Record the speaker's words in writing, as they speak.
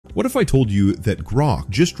What if I told you that Grok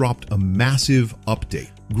just dropped a massive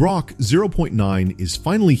update? Grok 0.9 is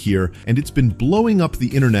finally here, and it's been blowing up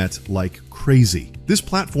the internet like crazy. This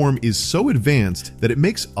platform is so advanced that it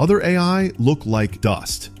makes other AI look like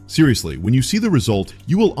dust. Seriously, when you see the result,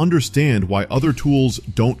 you will understand why other tools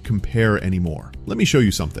don't compare anymore. Let me show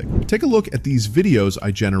you something. Take a look at these videos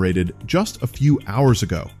I generated just a few hours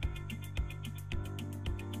ago.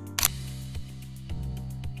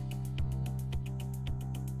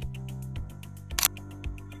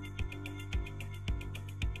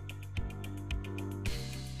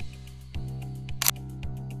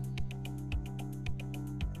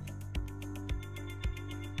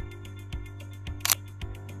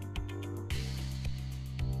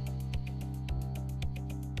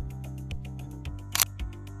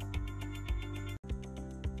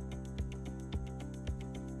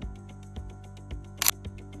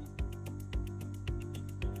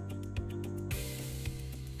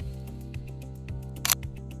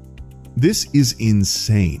 This is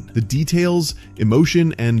insane. The details,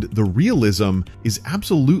 emotion, and the realism is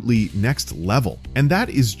absolutely next level. And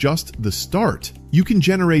that is just the start. You can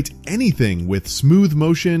generate anything with smooth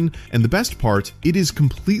motion, and the best part, it is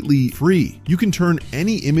completely free. You can turn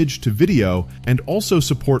any image to video and also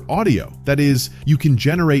support audio. That is, you can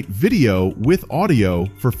generate video with audio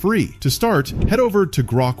for free. To start, head over to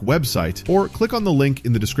Grok website or click on the link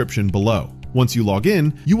in the description below. Once you log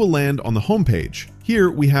in, you will land on the homepage.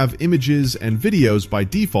 Here we have images and videos by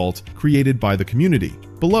default created by the community.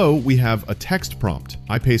 Below, we have a text prompt.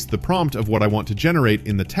 I paste the prompt of what I want to generate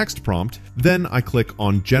in the text prompt, then I click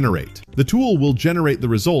on Generate. The tool will generate the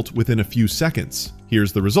result within a few seconds.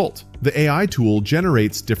 Here's the result. The AI tool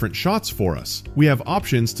generates different shots for us. We have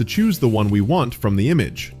options to choose the one we want from the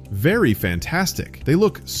image. Very fantastic. They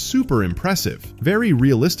look super impressive. Very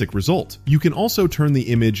realistic result. You can also turn the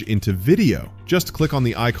image into video. Just click on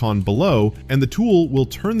the icon below and the tool will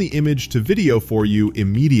turn the image to video for you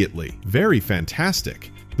immediately. Very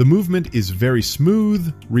fantastic. The movement is very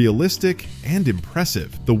smooth, realistic, and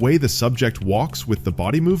impressive. The way the subject walks with the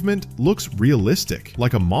body movement looks realistic,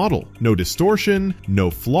 like a model. No distortion, no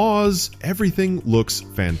flaws, everything looks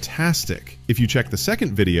fantastic. If you check the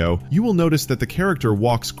second video, you will notice that the character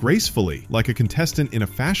walks gracefully, like a contestant in a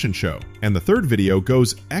fashion show. And the third video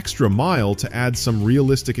goes extra mile to add some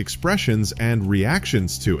realistic expressions and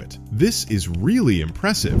reactions to it. This is really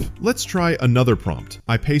impressive. Let's try another prompt.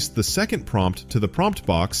 I paste the second prompt to the prompt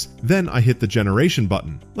box, then I hit the generation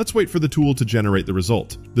button. Let's wait for the tool to generate the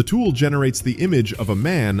result. The tool generates the image of a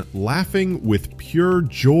man laughing with pure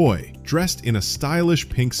joy, dressed in a stylish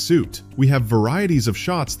pink suit. We have varieties of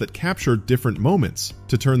shots that capture different moments.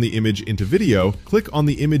 To turn the image into video, click on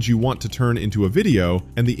the image you want to turn into a video,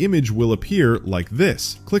 and the image will appear like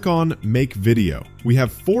this. Click on Make Video. We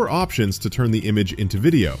have 4 options to turn the image into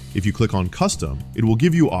video. If you click on Custom, it will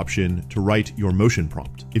give you option to write your motion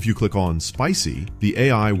prompt. If you click on Spicy, the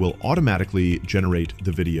AI will automatically generate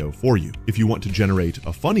the video for you. If you want to generate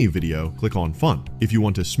a funny video, click on Fun. If you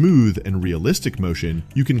want a smooth and realistic motion,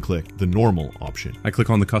 you can click the normal option. I click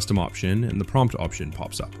on the custom option and the prompt option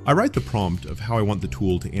pops up. I write the prompt of how I want the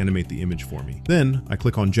tool to animate the image for me. Then I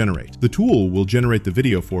click on Generate. The tool will generate the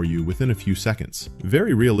video for you within a few seconds.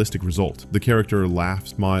 Very realistic result. The character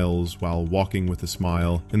laughs, smiles while walking with a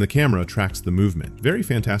smile, and the camera tracks the movement. Very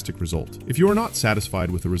fantastic result. If you are not satisfied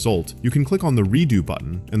with the result, you can click on the Redo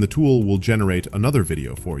button and the tool will generate another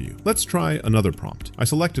video for you. Let's try another prompt. I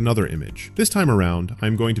select another image. This time around,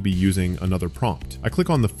 I'm going to be using another prompt. I click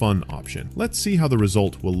on the Fun option. Let's see how the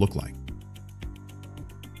result will look like.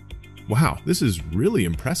 Wow, this is really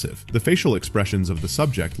impressive. The facial expressions of the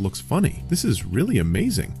subject looks funny. This is really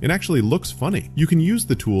amazing. It actually looks funny. You can use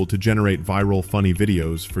the tool to generate viral funny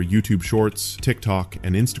videos for YouTube Shorts, TikTok,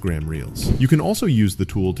 and Instagram Reels. You can also use the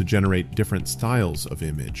tool to generate different styles of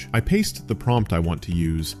image. I paste the prompt I want to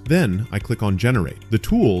use, then I click on Generate. The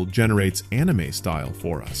tool generates anime style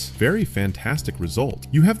for us. Very fantastic result.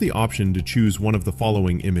 You have the option to choose one of the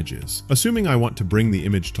following images. Assuming I want to bring the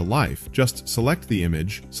image to life, just select the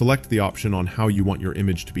image, select the option on how you want your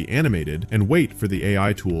image to be animated, and wait for the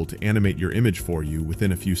AI tool to animate your image for you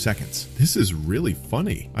within a few seconds. This is really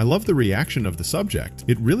funny. I love the reaction of the subject.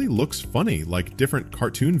 It really looks funny, like different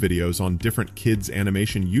cartoon videos on different kids'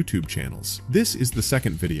 animation YouTube channels. This is the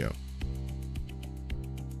second video.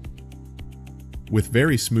 with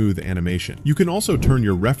very smooth animation. You can also turn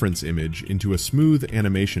your reference image into a smooth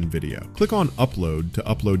animation video. Click on Upload to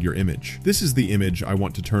upload your image. This is the image I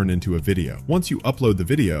want to turn into a video. Once you upload the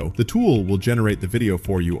video, the tool will generate the video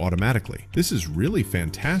for you automatically. This is really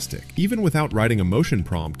fantastic. Even without writing a motion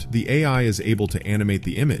prompt, the AI is able to animate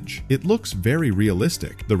the image. It looks very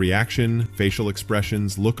realistic. The reaction, facial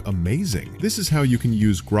expressions look amazing. This is how you can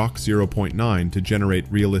use Grok 0.9 to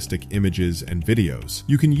generate realistic images and videos.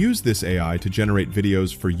 You can use this AI to generate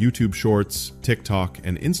videos for YouTube Shorts, TikTok,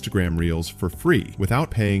 and Instagram Reels for free without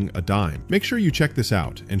paying a dime. Make sure you check this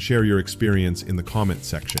out and share your experience in the comments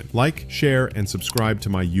section. Like, share, and subscribe to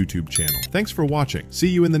my YouTube channel. Thanks for watching. See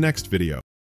you in the next video.